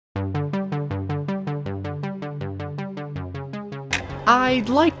I'd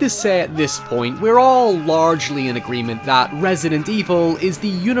like to say at this point, we're all largely in agreement that Resident Evil is the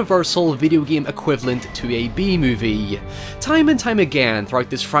universal video game equivalent to a B-movie. Time and time again throughout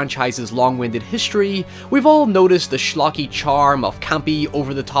this franchise's long-winded history, we've all noticed the schlocky charm of campy,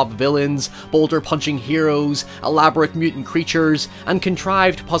 over-the-top villains, boulder-punching heroes, elaborate mutant creatures, and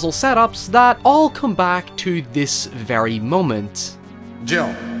contrived puzzle setups that all come back to this very moment.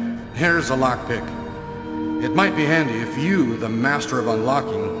 Jill, here's a lockpick. It might be handy if you, the master of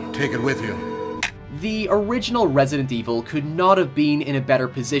unlocking, take it with you. The original Resident Evil could not have been in a better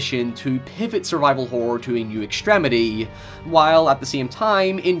position to pivot survival horror to a new extremity, while at the same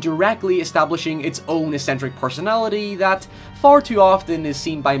time indirectly establishing its own eccentric personality that far too often is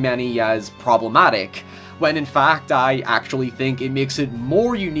seen by many as problematic, when in fact I actually think it makes it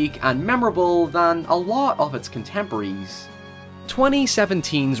more unique and memorable than a lot of its contemporaries.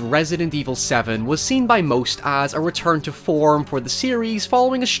 2017's Resident Evil 7 was seen by most as a return to form for the series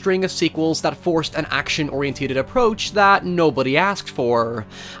following a string of sequels that forced an action-oriented approach that nobody asked for.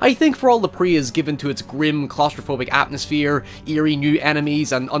 I think for all the praise given to its grim, claustrophobic atmosphere, eerie new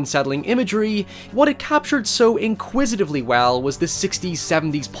enemies, and unsettling imagery, what it captured so inquisitively well was the 60s,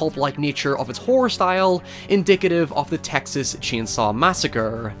 70s pulp-like nature of its horror style, indicative of the Texas Chainsaw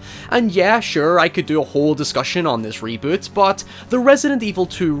Massacre. And yeah, sure, I could do a whole discussion on this reboot, but the Resident Evil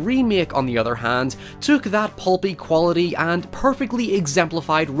 2 remake, on the other hand, took that pulpy quality and perfectly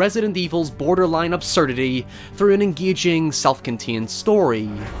exemplified Resident Evil's borderline absurdity through an engaging, self-contained story.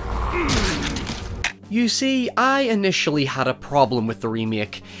 You see, I initially had a problem with the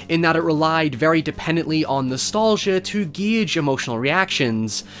remake, in that it relied very dependently on nostalgia to gauge emotional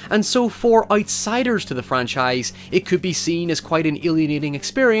reactions, and so for outsiders to the franchise, it could be seen as quite an alienating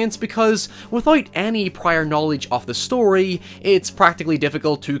experience because, without any prior knowledge of the story, it's practically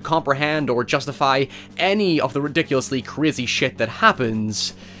difficult to comprehend or justify any of the ridiculously crazy shit that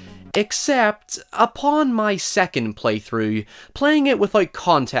happens. Except, upon my second playthrough, playing it without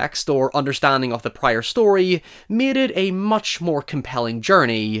context or understanding of the prior story made it a much more compelling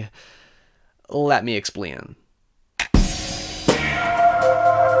journey. Let me explain.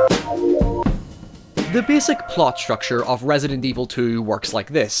 The basic plot structure of Resident Evil 2 works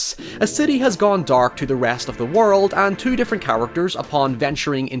like this. A city has gone dark to the rest of the world, and two different characters, upon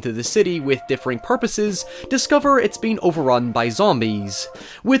venturing into the city with differing purposes, discover it's been overrun by zombies.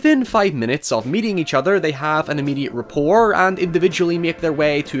 Within 5 minutes of meeting each other, they have an immediate rapport and individually make their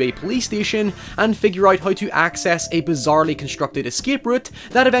way to a police station and figure out how to access a bizarrely constructed escape route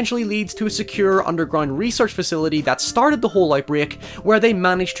that eventually leads to a secure underground research facility that started the whole outbreak, where they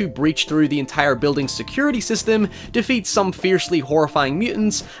manage to breach through the entire building's security system, defeat some fiercely horrifying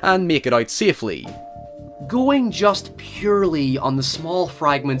mutants, and make it out safely. Going just purely on the small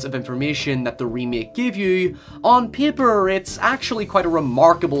fragments of information that the remake gave you, on paper it's actually quite a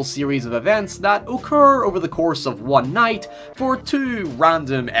remarkable series of events that occur over the course of one night for two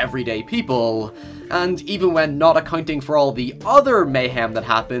random everyday people. And even when not accounting for all the other mayhem that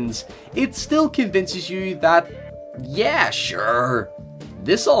happens, it still convinces you that, yeah, sure,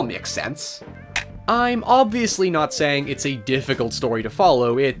 this all makes sense. I'm obviously not saying it's a difficult story to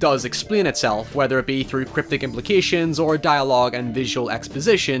follow. It does explain itself, whether it be through cryptic implications or dialogue and visual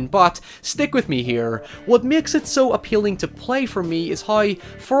exposition, but stick with me here. What makes it so appealing to play for me is how,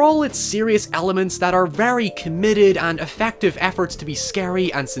 for all its serious elements that are very committed and effective efforts to be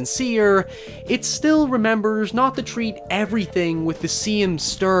scary and sincere, it still remembers not to treat everything with the same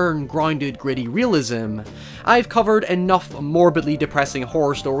stern, grounded, gritty realism. I've covered enough morbidly depressing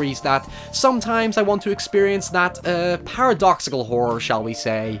horror stories that sometimes I want to experience that paradoxical horror, shall we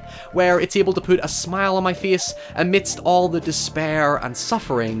say, where it's able to put a smile on my face amidst all the despair and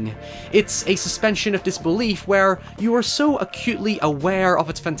suffering. It's a suspension of disbelief where you are so acutely aware of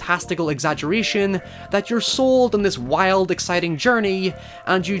its fantastical exaggeration that you're sold on this wild, exciting journey,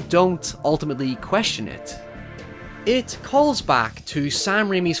 and you don't ultimately question it. It calls back to Sam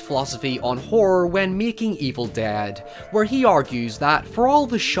Raimi's philosophy on horror when making Evil Dead, where he argues that for all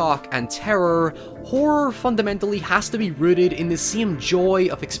the shock and terror, horror fundamentally has to be rooted in the same joy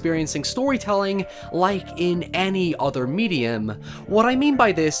of experiencing storytelling like in any other medium. What I mean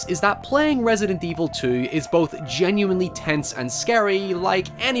by this is that playing Resident Evil 2 is both genuinely tense and scary, like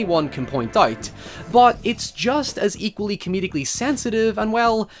anyone can point out, but it's just as equally comedically sensitive and,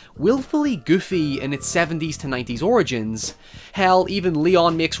 well, willfully goofy in its 70s to 90s origins. Hell, even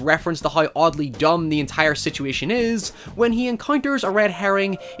Leon makes reference to how oddly dumb the entire situation is when he encounters a red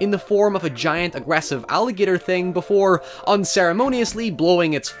herring in the form of a giant aggressive alligator thing before unceremoniously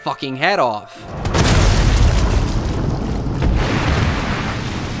blowing its fucking head off.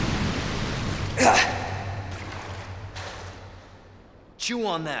 Chew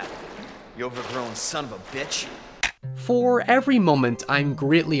on that, you overgrown son of a bitch. For every moment I'm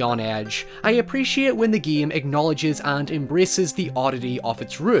greatly on edge, I appreciate when the game acknowledges and embraces the oddity of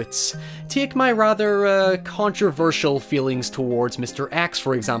its roots. Take my rather controversial feelings towards Mr. X,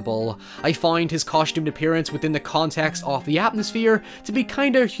 for example. I find his costumed appearance within the context of the atmosphere to be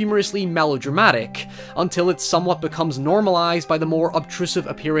kinda humorously melodramatic, until it somewhat becomes normalized by the more obtrusive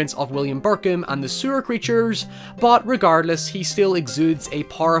appearance of William Burkham and the sewer creatures, but regardless, he still exudes a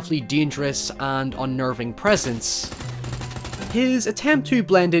powerfully dangerous and unnerving presence. His attempt to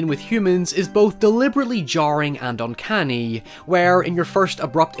blend in with humans is both deliberately jarring and uncanny, where in your first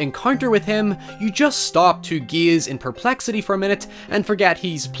abrupt encounter with him, you just stop to gaze in perplexity for a minute and forget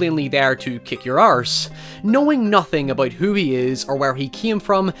he's plainly there to kick your arse. Knowing nothing about who he is or where he came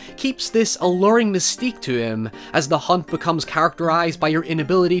from keeps this alluring mystique to him, as the hunt becomes characterized by your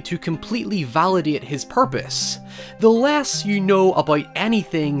inability to completely validate his purpose. The less you know about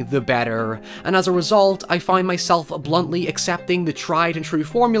anything, the better, and as a result, I find myself bluntly accepting the tried and true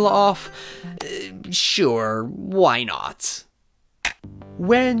formula of, sure, why not?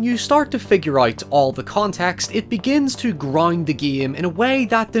 When you start to figure out all the context, it begins to ground the game in a way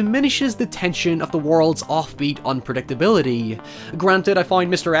that diminishes the tension of the world's offbeat unpredictability. Granted, I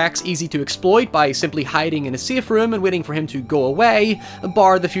find Mr. X easy to exploit by simply hiding in a safe room and waiting for him to go away,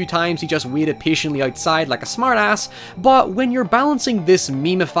 bar the few times he just waited patiently outside like a smartass, but when you're balancing this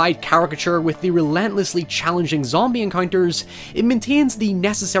memeified caricature with the relentlessly challenging zombie encounters, it maintains the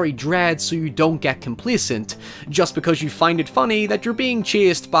necessary dread so you don't get complacent, just because you find it funny that you're being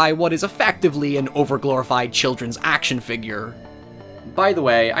chased by what is effectively an overglorified children's action figure. By the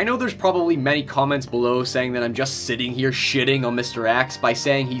way, I know there's probably many comments below saying that I'm just sitting here shitting on Mr. X by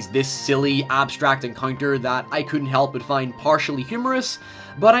saying he's this silly, abstract encounter that I couldn't help but find partially humorous,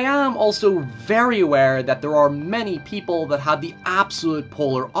 but I am also very aware that there are many people that had the absolute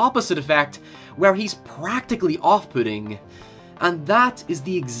polar opposite effect, where he's practically off-putting. And that is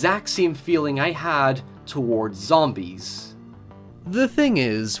the exact same feeling I had towards zombies. The thing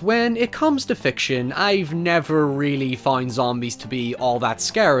is, when it comes to fiction, I've never really found zombies to be all that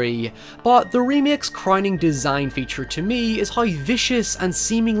scary, but the remake's crowning design feature to me is how vicious and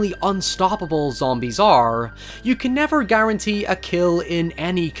seemingly unstoppable zombies are. You can never guarantee a kill in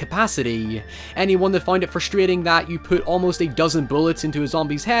any capacity. Anyone that found it frustrating that you put almost a dozen bullets into a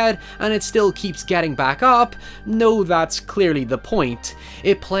zombie's head and it still keeps getting back up, no, that's clearly the point.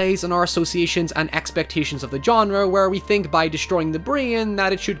 It plays on our associations and expectations of the genre, where we think by destroying the brain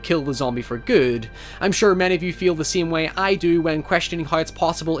that it should kill the zombie for good. I'm sure many of you feel the same way I do when questioning how it's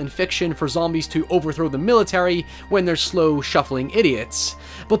possible in fiction for zombies to overthrow the military when they're slow, shuffling idiots.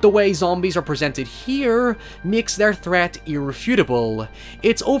 But the way zombies are presented here makes their threat irrefutable.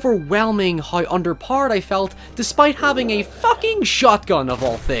 It's overwhelming how underpowered I felt despite having a fucking shotgun of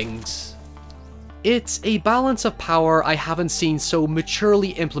all things. It's a balance of power I haven't seen so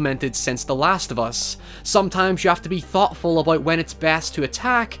maturely implemented since The Last of Us. Sometimes you have to be thoughtful about when it's best to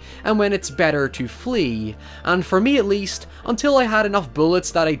attack and when it's better to flee. And for me at least, until I had enough bullets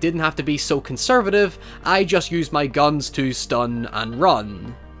that I didn't have to be so conservative, I just used my guns to stun and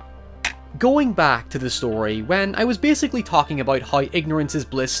run. Going back to the story, when I was basically talking about how ignorance is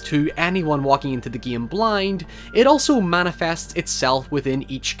bliss to anyone walking into the game blind, it also manifests itself within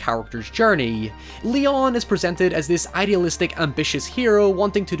each character's journey. Leon is presented as this idealistic, ambitious hero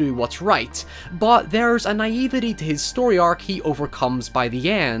wanting to do what's right, but there's a naivety to his story arc he overcomes by the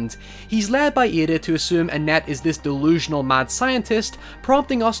end. He's led by Ada to assume Annette is this delusional mad scientist,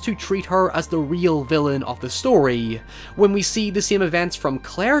 prompting us to treat her as the real villain of the story. When we see the same events from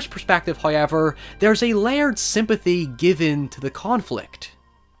Claire's perspective, however, there's a layered sympathy given to the conflict.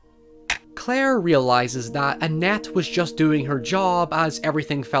 Claire realizes that Annette was just doing her job as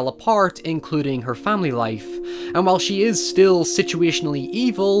everything fell apart, including her family life. And while she is still situationally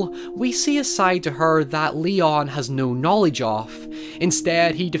evil, we see a side to her that Leon has no knowledge of.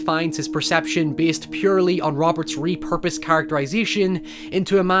 Instead, he defines his perception based purely on Robert's repurposed characterization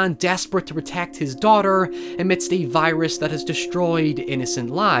into a man desperate to protect his daughter amidst a virus that has destroyed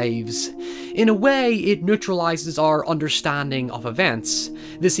innocent lives. In a way, it neutralizes our understanding of events.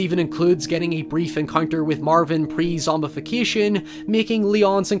 This even includes getting a brief encounter with Marvin pre-zombification, making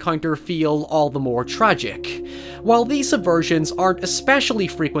Leon's encounter feel all the more tragic. While these subversions aren't especially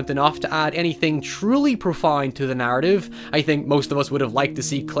frequent enough to add anything truly profound to the narrative, I think most of us would have liked to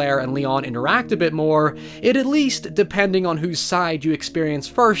see Claire and Leon interact a bit more, it at least, depending on whose side you experience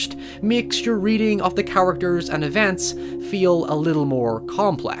first, makes your reading of the characters and events feel a little more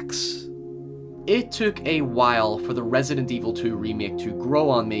complex. It took a while for the Resident Evil 2 remake to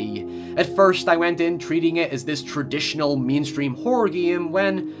grow on me. At first I went in treating it as this traditional mainstream horror game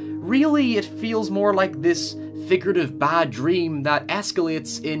when really it feels more like this figurative bad dream that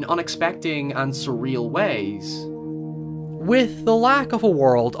escalates in unexpected and surreal ways. With the lack of a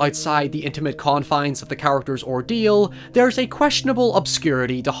world outside the intimate confines of the character's ordeal, there's a questionable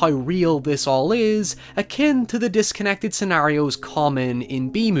obscurity to how real this all is, akin to the disconnected scenarios common in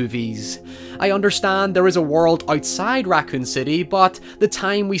B-movies. I understand there is a world outside Raccoon City, but the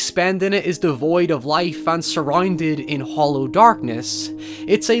time we spend in it is devoid of life and surrounded in hollow darkness.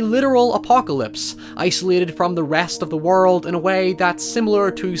 It's a literal apocalypse, isolated from the rest of the world in a way that's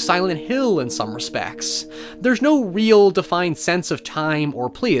similar to Silent Hill in some respects. There's no real defined sense of time or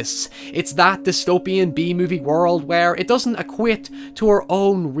place. It's that dystopian B-movie world where it doesn't equate to our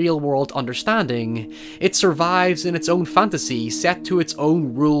own real-world understanding. It survives in its own fantasy, set to its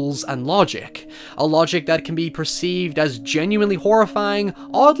own rules and logic. A logic that can be perceived as genuinely horrifying,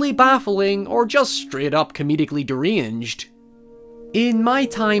 oddly baffling, or just straight up comedically deranged. In my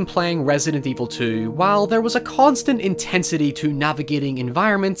time playing Resident Evil 2, while there was a constant intensity to navigating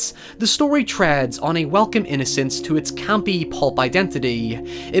environments, the story treads on a welcome innocence to its campy pulp identity.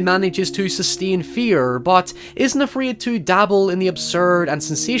 It manages to sustain fear, but isn't afraid to dabble in the absurd and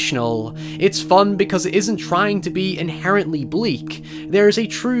sensational. It's fun because it isn't trying to be inherently bleak. There's a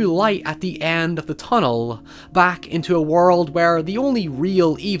true light at the end of the tunnel, back into a world where the only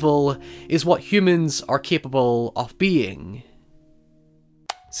real evil is what humans are capable of being.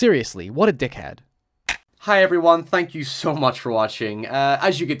 Seriously, what a dickhead. Hi everyone, thank you so much for watching.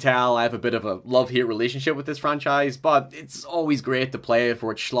 As you can tell, I have a bit of a love-hate relationship with this franchise, but it's always great to play it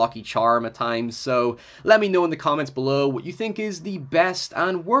for its schlocky charm at times, so let me know in the comments below what you think is the best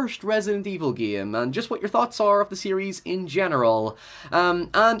and worst Resident Evil game, and just what your thoughts are of the series in general.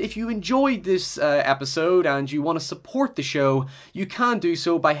 And if you enjoyed this episode and you want to support the show, you can do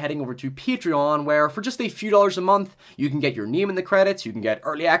so by heading over to Patreon, where for just a few dollars a month, you can get your name in the credits, you can get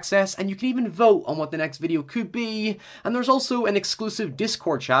early access, and you can even vote on what the next video could be, and there's also an exclusive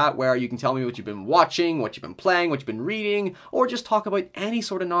Discord chat where you can tell me what you've been watching, what you've been playing, what you've been reading, or just talk about any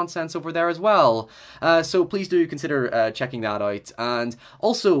sort of nonsense over there as well. So please do consider checking that out, and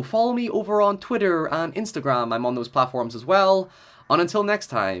also follow me over on Twitter and Instagram. I'm on those platforms as well. And until next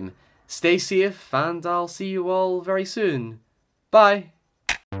time, stay safe, and I'll see you all very soon. Bye!